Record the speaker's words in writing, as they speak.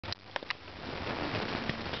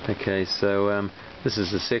Okay, so this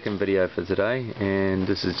is the second video for today, and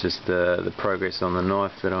this is just the progress on the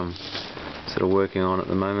knife that I'm sort of working on at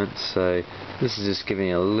the moment. So this is just giving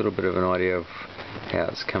you a little bit of an idea of how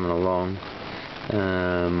it's coming along.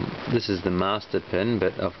 This is the master pin,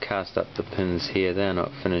 but I've cast up the pins here. They're not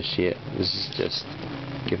finished yet. This is just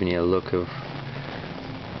giving you a look of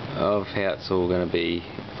how it's all going to be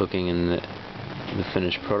looking in the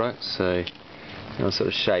finished product. So I've sort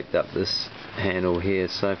of shaped up this handle here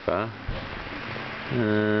so far.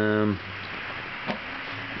 And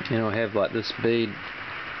I have like this bead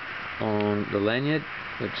on the lanyard,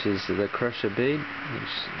 which is the crusher bead, which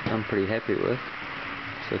I'm pretty happy with.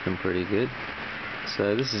 It's looking pretty good.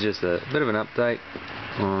 So this is just a bit of an update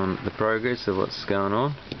on the progress of what's going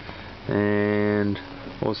on, and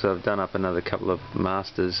also I've done up another couple of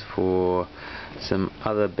masters for some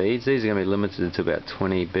other beads. These are going to be limited to about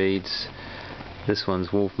 20 beads. This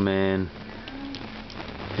one's Wolfman,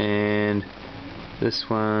 and this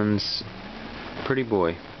one's Pretty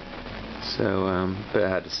Boy. So a bit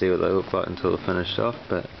hard to see what they look like until they're finished off,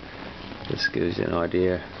 but this gives you an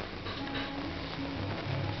idea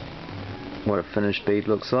what a finished bead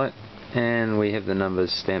looks like. And we have the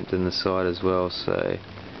numbers stamped in the side as well, so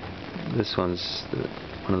this one's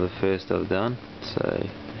one of the first I've done, so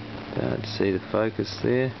don't see the focus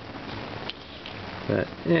there. But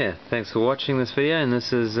yeah, thanks for watching this video, and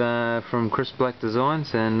this is from Chris Black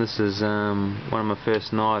Designs, and this is one of my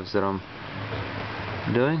first knives that I'm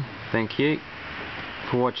doing. Thank you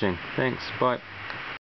for watching. Thanks, bye.